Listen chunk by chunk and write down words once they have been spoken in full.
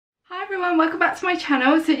and welcome back to my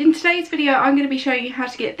channel. So in today's video I'm going to be showing you how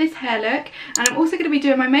to get this hair look, and I'm also going to be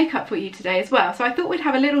doing my makeup for you today as well. So I thought we'd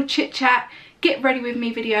have a little chit chat, get ready with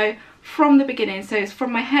me video from the beginning. So it's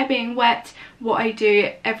from my hair being wet, what I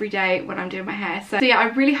do every day when I'm doing my hair. So yeah, I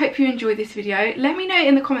really hope you enjoy this video. Let me know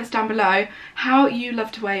in the comments down below how you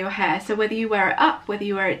love to wear your hair. So whether you wear it up, whether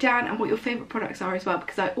you wear it down, and what your favourite products are as well,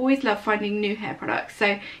 because I always love finding new hair products.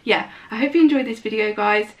 So yeah, I hope you enjoyed this video,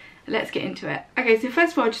 guys. Let's get into it. Okay, so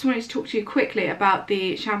first of all, I just wanted to talk to you quickly about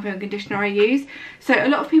the shampoo and conditioner I use. So a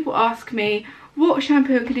lot of people ask me what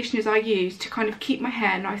shampoo and conditioners I use to kind of keep my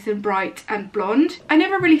hair nice and bright and blonde. I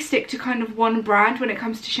never really stick to kind of one brand when it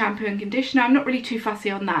comes to shampoo and conditioner. I'm not really too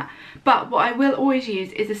fussy on that. But what I will always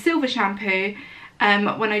use is a silver shampoo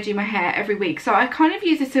when I do my hair every week. So I kind of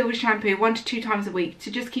use a silver shampoo 1 to 2 times a week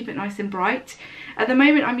to just keep it nice and bright. At the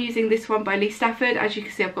moment I'm using this one by Stafford. As you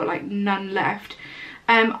can see, I've got like none left.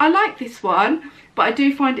 I like this one, but I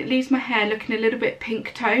do find it leaves my hair looking a little bit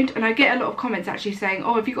pink toned, and I get a lot of comments actually saying,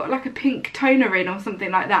 oh, have you got like a pink toner in or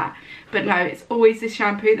something like that? But no, it's always this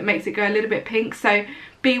shampoo that makes it go a little bit pink, so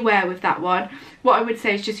beware with that one. What I would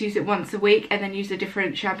say is just use it once a week and then use a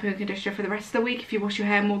different shampoo and conditioner for the rest of the week if you wash your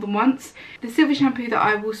hair more than once. The silver shampoo that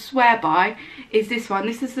I will swear by is this one.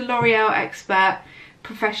 This is the L'Oreal Expert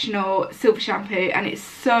Professional Silver Shampoo, and it's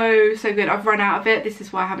so good. I've run out of it, this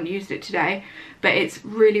is why I haven't used it today, but it's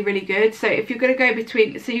really good. So if you're going to go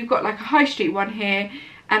between, so you've got like a high street one here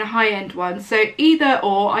and a high-end one, so either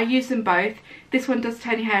or, I use them both. This one does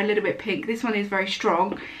turn your hair a little bit pink, this one is very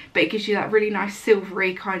strong, but it gives you that really nice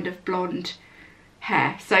silvery kind of blonde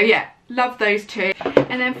hair. So yeah, love those two.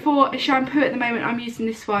 And then for a shampoo at the moment I'm using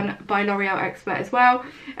this one by L'Oreal Expert as well.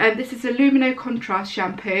 This is a Lumino Contrast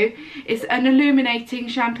shampoo. It's an illuminating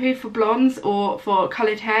shampoo for blondes or for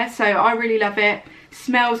coloured hair, so I really love it.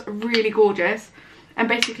 Smells really gorgeous. And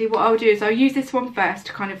basically what I'll do is I'll use this one first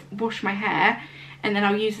to kind of wash my hair, and then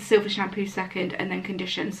I'll use the silver shampoo second and then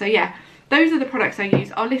condition. So yeah, those are the products I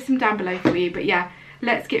use. I'll list them down below for you, but yeah,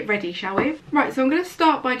 let's get ready, shall we? Right, so I'm going to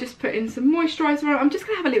start by just putting some moisturiser on. I'm just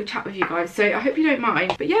going to have a little chat with you guys, so I hope you don't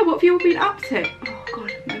mind. But yeah, what have you all been up to? Oh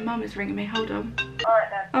god, my mum is ringing me, hold on. Alright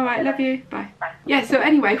then. Alright, love you, bye. Bye. Yeah, so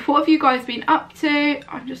anyway, what have you guys been up to?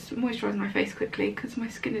 I'm just moisturising my face quickly because my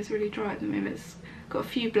skin is really dry at the moment. It's got a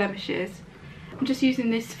few blemishes. I'm just using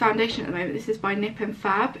this foundation at the moment. This is by Nip and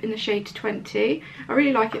Fab in the shade 20. I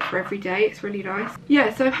really like it for every day, it's really nice.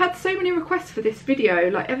 Yeah, so I've had so many requests for this video,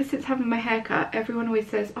 like ever since having my haircut. Everyone always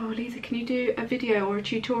says, oh Lisa, can you do a video or a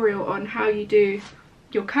tutorial on how you do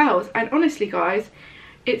your curls? And honestly guys,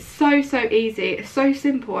 it's so easy, it's so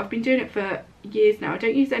simple. I've been doing it for years now. I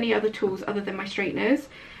don't use any other tools other than my straighteners,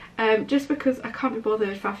 just because I can't be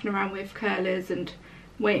bothered faffing around with curlers and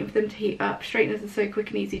waiting for them to heat up. Straighteners are so quick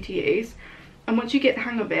and easy to use. And once you get the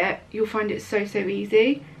hang of it, you'll find it so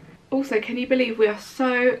easy. Also, can you believe we are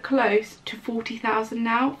so close to 40,000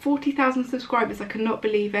 now? 40,000 subscribers, I cannot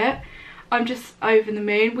believe it. I'm just over the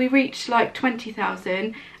moon. We reached like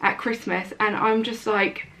 20,000 at Christmas, and I'm just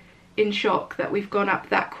like in shock that we've gone up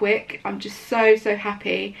that quick. I'm just so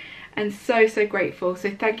happy and so grateful.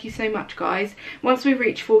 So thank you so much, guys. Once we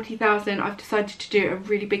reach 40,000, I've decided to do a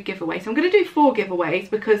really big giveaway. So I'm going to do 4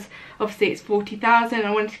 giveaways because obviously it's 40,000.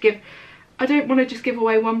 I don't want to just give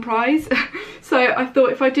away one prize. So I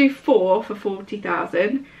thought if I do 4 for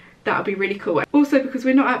 40,000, that would be really cool. Also, because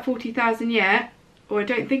we're not at 40,000 yet, or I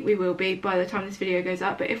don't think we will be by the time this video goes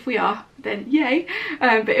up, but if we are, then yay.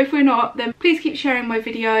 But if we're not, then please keep sharing my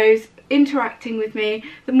videos, interacting with me.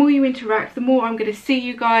 The more you interact, the more I'm going to see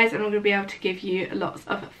you guys, and I'm going to be able to give you lots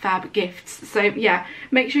of fab gifts. So yeah,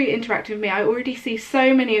 make sure you interact with me. I already see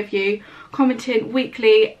so many of you commenting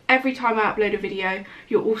weekly every time I upload a video.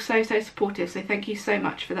 You're all so supportive, so thank you so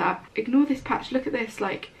much for that. Ignore this patch. Look at this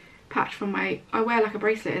like patch from I wear like a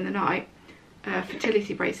bracelet in the night,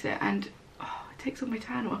 fertility bracelet, and oh, it takes all my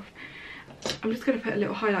tan off. I'm just going to put a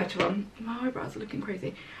little highlighter on. My eyebrows are looking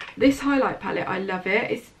crazy. This highlight palette, I love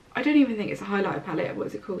it. I don't even think it's a highlighter palette. What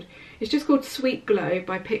is it called? It's just called Sweet Glow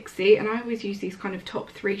by Pixi, and I always use these kind of top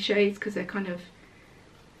 3 shades because they're kind of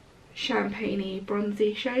champagne-y,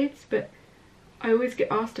 bronzy shades, but I always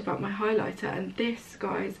get asked about my highlighter, and this,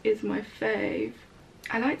 guys, is my fave.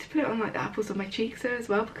 I like to put it on like the apples on my cheeks though as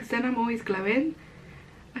well, because then I'm always glowing.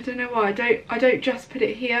 I don't know why. I don't just put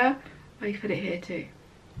it here, I put it here too.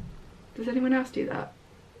 Does anyone else do that?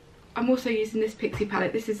 I'm also using this Pixi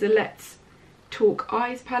palette. This is the Let's Talk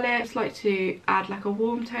Eyes palette. I just like to add like a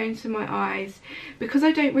warm tone to my eyes because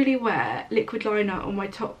I don't really wear liquid liner on my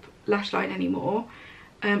top lash line anymore.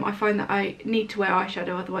 I find that I need to wear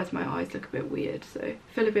eyeshadow, otherwise my eyes look a bit weird. So I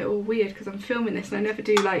feel a bit all weird because I'm filming this and I never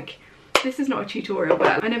do like this is not a tutorial,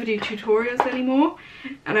 but I never do tutorials anymore,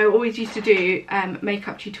 and I always used to do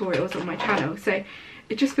makeup tutorials on my channel, so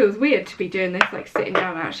it just feels weird to be doing this, like sitting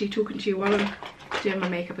down and actually talking to you while I'm doing my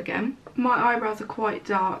makeup again. My eyebrows are quite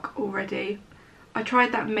dark already. I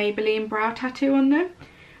tried that Maybelline brow tattoo on them,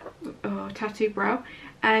 tattoo brow,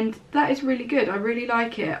 and that is really good. I really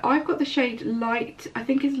like it. I've got the shade light, I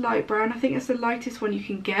think it's light brown. I think it's the lightest one you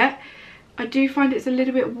can get. I do find it's a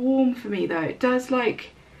little bit warm for me though. It does,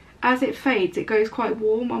 like, as it fades, it goes quite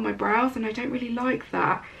warm on my brows, and I don't really like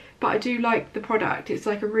that, but I do like the product. It's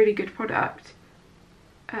like a really good product,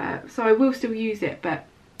 so I will still use it, but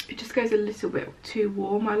it just goes a little bit too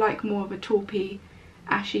warm. I like more of a taupey,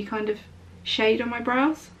 ashy kind of shade on my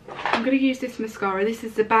brows. I'm going to use this mascara. This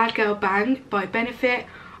is the Bad Girl Bang by Benefit.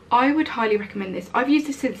 I would highly recommend this. I've used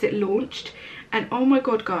this since it launched, and oh my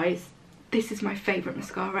god guys, this is my favourite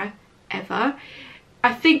mascara ever.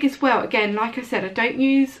 I think as well, again, like I said, I don't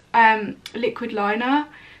use liquid liner,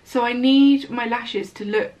 so I need my lashes to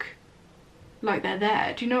look like they're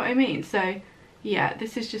there. Do you know what I mean? So yeah,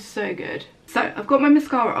 this is just so good. So I've got my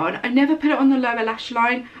mascara on. I never put it on the lower lash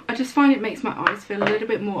line. I just find it makes my eyes feel a little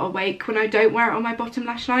bit more awake when I don't wear it on my bottom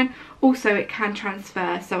lash line. Also, it can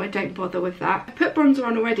transfer, so I don't bother with that. I put bronzer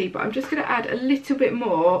on already, but I'm just going to add a little bit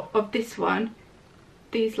more of this one.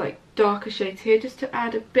 These like darker shades here, just to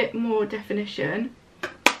add a bit more definition.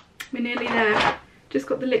 We're nearly there. Just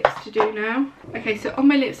got the lips to do now. Okay, so on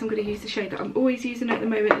my lips I'm going to use the shade that I'm always using at the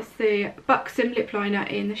moment. It's the Buxom lip liner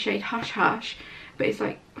in the shade Hush Hush, but it's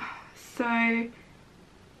like so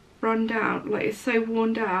run down, like it's so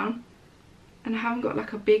worn down, and I haven't got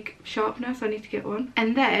like a big sharpener, so I need to get one.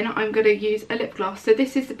 And then I'm going to use a lip gloss. So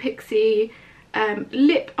this is the Pixi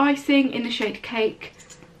lip icing in the shade Cake.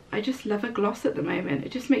 I just love a gloss at the moment.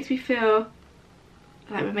 It just makes me feel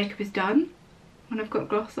like my makeup is done when I've got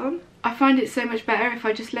gloss on. I find it so much better if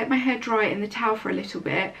I just let my hair dry in the towel for a little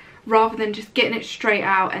bit, rather than just getting it straight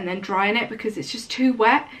out and then drying it, because it's just too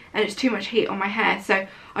wet and it's too much heat on my hair. So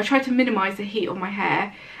I try to minimise the heat on my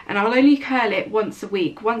hair, and I'll only curl it once a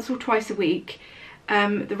week, once or twice a week.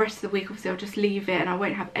 The rest of the week obviously I'll just leave it and I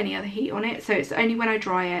won't have any other heat on it. So it's only when I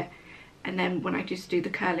dry it and then when I just do the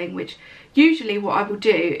curling, which usually what I will do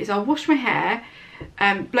is I'll wash my hair,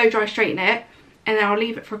 blow dry straighten it, and then I'll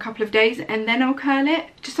leave it for a couple of days and then I'll curl it,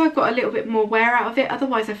 just so I've got a little bit more wear out of it.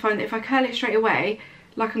 Otherwise I find that if I curl it straight away,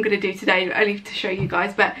 like I'm going to do today, only to show you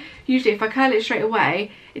guys, but usually if I curl it straight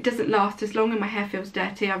away, it doesn't last as long and my hair feels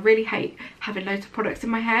dirty. I really hate having loads of products in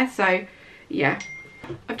my hair, so yeah.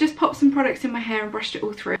 I've just popped some products in my hair and brushed it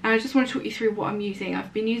all through, and I just want to talk you through what I'm using.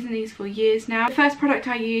 I've been using these for years now. The first product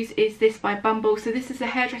I use is this by Bumble. So this is the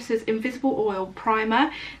Hairdresser's Invisible Oil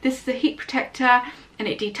Primer. This is a heat protector and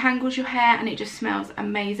it detangles your hair and it just smells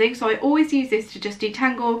amazing. So I always use this to just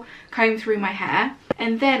detangle, comb through my hair.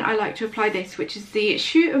 And then I like to apply this, which is the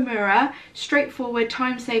Uemura Straightforward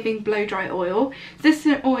Time-Saving Blow Dry Oil. So this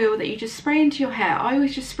is an oil that you just spray into your hair. I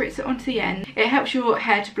always just spritz it onto the end. It helps your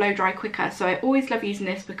hair to blow dry quicker. So I always love using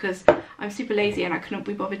this because I'm super lazy and I cannot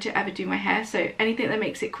be bothered to ever do my hair. So anything that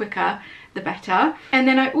makes it quicker, the better. And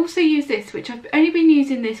then I also use this, which I've only been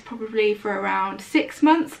using this probably for around 6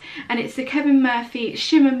 months, and it's the Kevin Murphy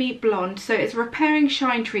Shimmer Meet Blonde. So it's a repairing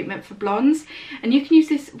shine treatment for blondes, and you can use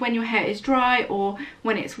this when your hair is dry or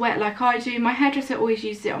when it's wet like I do. My hairdresser always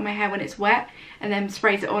uses it on my hair when it's wet and then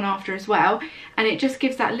sprays it on after as well, and it just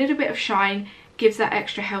gives that little bit of shine, gives that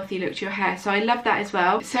extra healthy look to your hair. So I love that as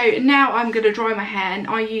well. So now I'm going to dry my hair, and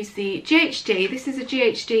I use the GHD. This is a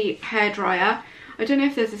GHD hairdryer. I don't know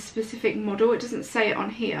if there's a specific model, it doesn't say it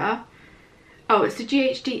on here. Oh, it's the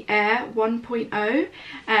GHD Air 1.0,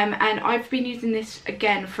 and I've been using this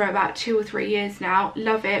again for about 2 or 3 years now.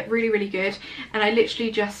 Love it, really, really good. And I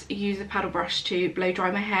literally just use a paddle brush to blow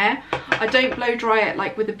dry my hair. I don't blow dry it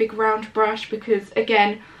like with a big round brush because,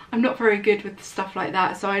 again, I'm not very good with stuff like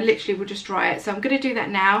that, so I literally will just dry it. So I'm going to do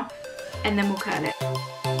that now, and then we'll curl it.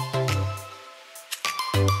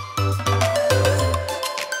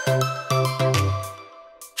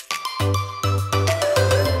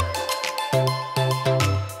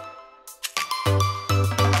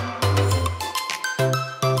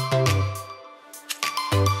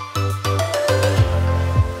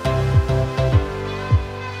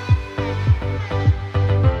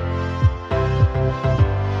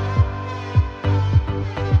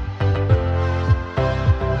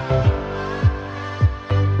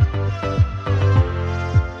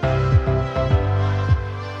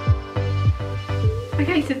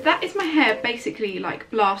 Okay, so that is my hair basically like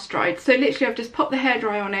blast dried. So literally I've just popped the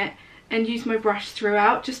hairdryer on it and used my brush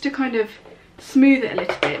throughout just to kind of smooth it a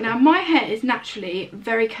little bit. Now my hair is naturally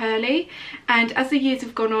very curly, and as the years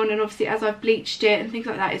have gone on and obviously as I've bleached it and things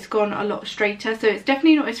like that, it's gone a lot straighter. So it's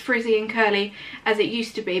definitely not as frizzy and curly as it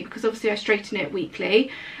used to be, because obviously I straighten it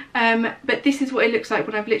weekly. But this is what it looks like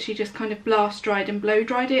when I've literally just kind of blast dried and blow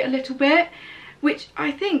dried it a little bit, which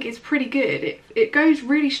I think is pretty good. It goes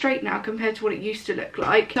really straight now compared to what it used to look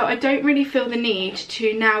like. So I don't really feel the need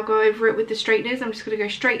to now go over it with the straighteners. I'm just going to go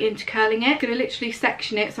straight into curling it. I'm going to literally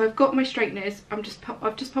section it. So I've got my straighteners. I've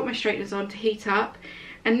just put my straighteners on to heat up.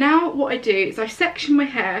 And now what I do is I section my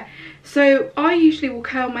hair. So I usually will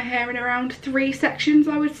curl my hair in around 3 sections,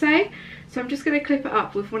 I would say. So I'm just going to clip it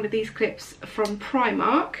up with one of these clips from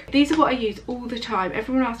Primark. These are what I use all the time.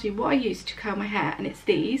 Everyone asks me what I use to curl my hair, and it's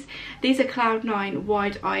these. These are Cloud 9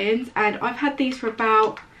 wide irons, and I've had these for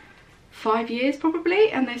about 5 years probably,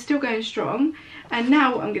 and they're still going strong. And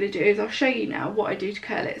now what I'm going to do is I'll show you now what I do to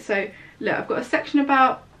curl it. So look, I've got a section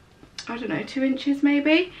about, I don't know, 2 inches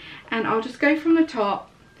maybe, and I'll just go from the top.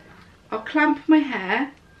 I'll clamp my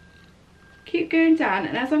hair, keep going down,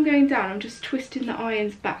 and as I'm going down I'm just twisting the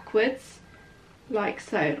irons backwards like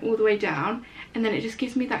so, all the way down, and then it just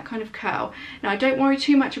gives me that kind of curl. Now I don't worry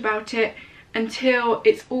too much about it until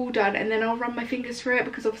it's all done, and then I'll run my fingers through it,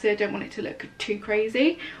 because obviously I don't want it to look too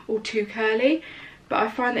crazy or too curly. But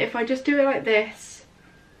I find that if I just do it like this,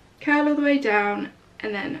 curl all the way down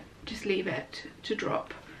and then just leave it to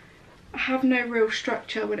drop, I have no real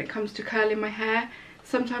structure when it comes to curling my hair.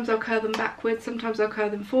 Sometimes I'll curl them backwards, sometimes I'll curl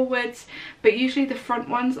them forwards, but usually the front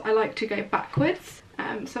ones I like to go backwards.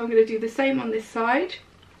 So I'm going to do the same on this side,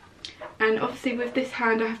 and obviously with this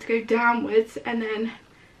hand I have to go downwards and then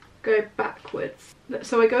go backwards.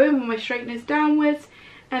 So I go in with my straighteners downwards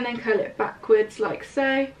and then curl it backwards like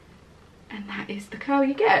so, and that is the curl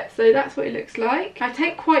you get. So that's what it looks like. I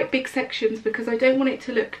take quite big sections because I don't want it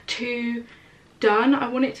to look too done. I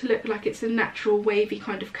want it to look like it's a natural wavy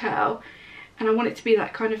kind of curl, and I want it to be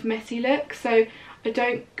that kind of messy look. So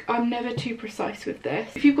I'm never too precise with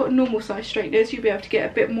this. If you've got normal size straighteners, you'll be able to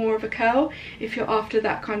get a bit more of a curl if you're after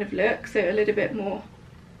that kind of look, so a little bit more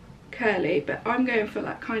curly. But I'm going for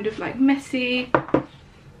that kind of like messy, I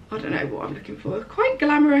don't know what I'm looking for, quite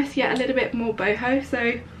glamorous yet a little bit more boho.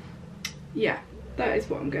 So yeah, that is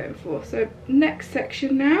what I'm going for. So next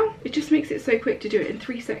section now, it just makes it so quick to do it in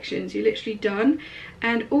 3 sections. You're literally done.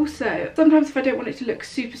 And also sometimes if I don't want it to look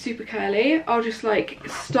super curly, I'll just like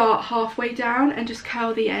start halfway down and just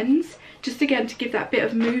curl the ends, just again to give that bit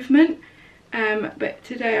of movement. But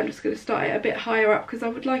today I'm just going to start it a bit higher up because I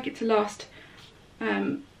would like it to last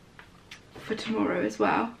for tomorrow as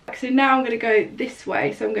well. So now I'm going to go this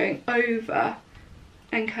way, so I'm going over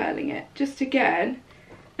and curling it just again,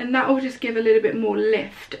 and that will just give a little bit more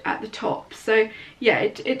lift at the top. So yeah,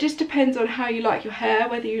 it just depends on how you like your hair,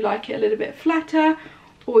 whether you like it a little bit flatter,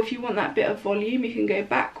 or if you want that bit of volume you can go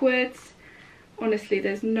backwards. Honestly,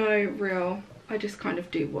 there's no real, I just kind of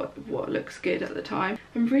do what looks good at the time.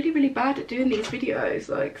 I'm really bad at doing these videos,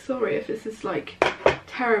 like sorry if this is like a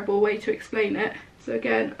terrible way to explain it. So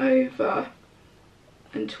again, over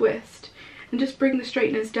and twist, and just bring the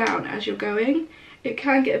straighteners down as you're going. It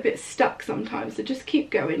can get a bit stuck sometimes, so just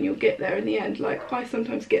keep going, you'll get there in the end. Like I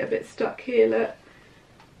sometimes get a bit stuck here, look,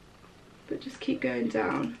 but just keep going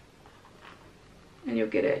down and you'll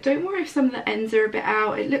get it. Don't worry if some of the ends are a bit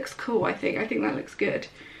out, it looks cool. I think that looks good.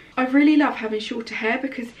 I really love having shorter hair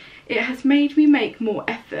because it has made me make more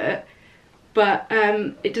effort, but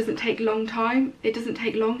it doesn't take a long time, it doesn't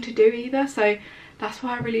take long to do either, so that's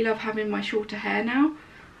why I really love having my shorter hair now.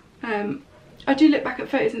 I do look back at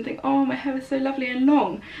photos and think, oh, my hair was so lovely and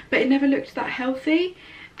long, but it never looked that healthy.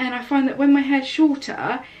 And I find that when my hair's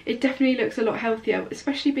shorter, it definitely looks a lot healthier,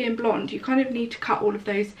 especially being blonde. You kind of need to cut all of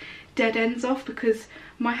those dead ends off because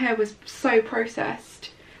my hair was so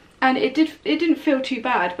processed. And it didn't feel too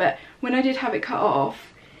bad, but when I did have it cut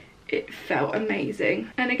off, it felt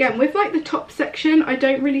amazing. And again, with like the top section, I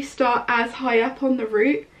don't really start as high up on the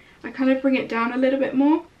root. I kind of bring it down a little bit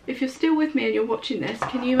more. If you're still with me and you're watching this,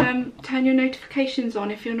 can you turn your notifications on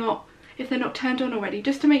if they're not turned on already,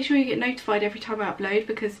 just to make sure you get notified every time I upload,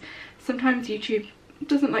 because sometimes YouTube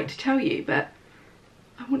doesn't like to tell you, but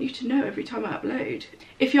I want you to know every time I upload.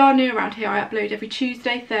 If you are new around here, I upload every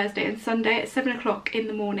Tuesday, Thursday and Sunday at 7 o'clock in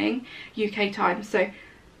the morning UK time, so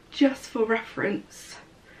just for reference,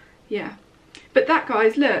 yeah. But that,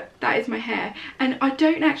 guys, look, that is my hair, and I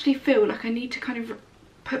don't actually feel like I need to kind of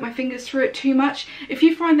put my fingers through it too much. If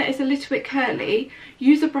you find that it's a little bit curly,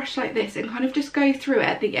 use a brush like this and kind of just go through it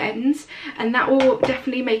at the ends, and that will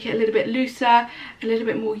definitely make it a little bit looser, a little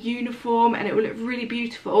bit more uniform, and it will look really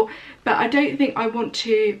beautiful. But I don't think I want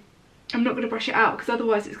to I'm not going to brush it out because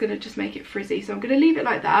otherwise it's going to just make it frizzy. So I'm going to leave it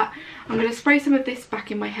like that. I'm going to spray some of this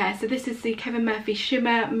back in my hair. So this is the Kevin Murphy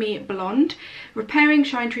Shimmer Me Blonde Repairing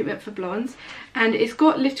Shine Treatment for Blondes. And it's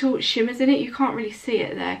got little shimmers in it. You can't really see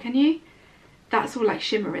it there, can you? That's all like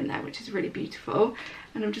shimmer in there, which is really beautiful.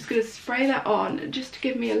 And I'm just going to spray that on just to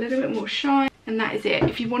give me a little bit more shine. And that is it.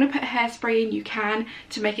 If you want to put hairspray in, you can,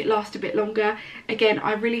 to make it last a bit longer. Again,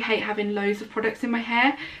 I really hate having loads of products in my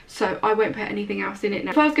hair, so I won't put anything else in it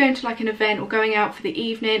now. If I was going to like an event or going out for the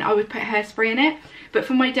evening, I would put hairspray in it. But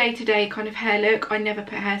for my day-to-day kind of hair look, I never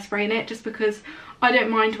put hairspray in it, just because I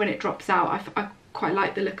don't mind when it drops out. I quite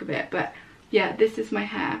like the look of it. But yeah, this is my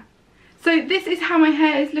hair. So this is how my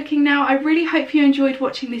hair is looking now. I really hope you enjoyed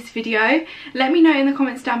watching this video. Let me know in the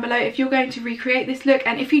comments down below if you're going to recreate this look,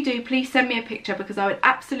 and if you do, please send me a picture because I would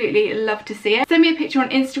absolutely love to see it. Send me a picture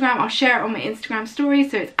on Instagram. I'll share it on my Instagram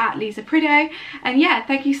stories, so it's at Liza Prideaux. And yeah,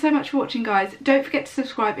 thank you so much for watching, guys. Don't forget to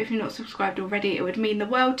subscribe if you're not subscribed already. It would mean the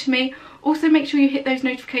world to me. Also, make sure you hit those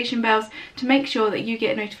notification bells to make sure that you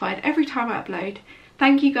get notified every time I upload.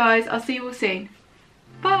 Thank you, guys. I'll see you all soon.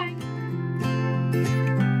 Bye.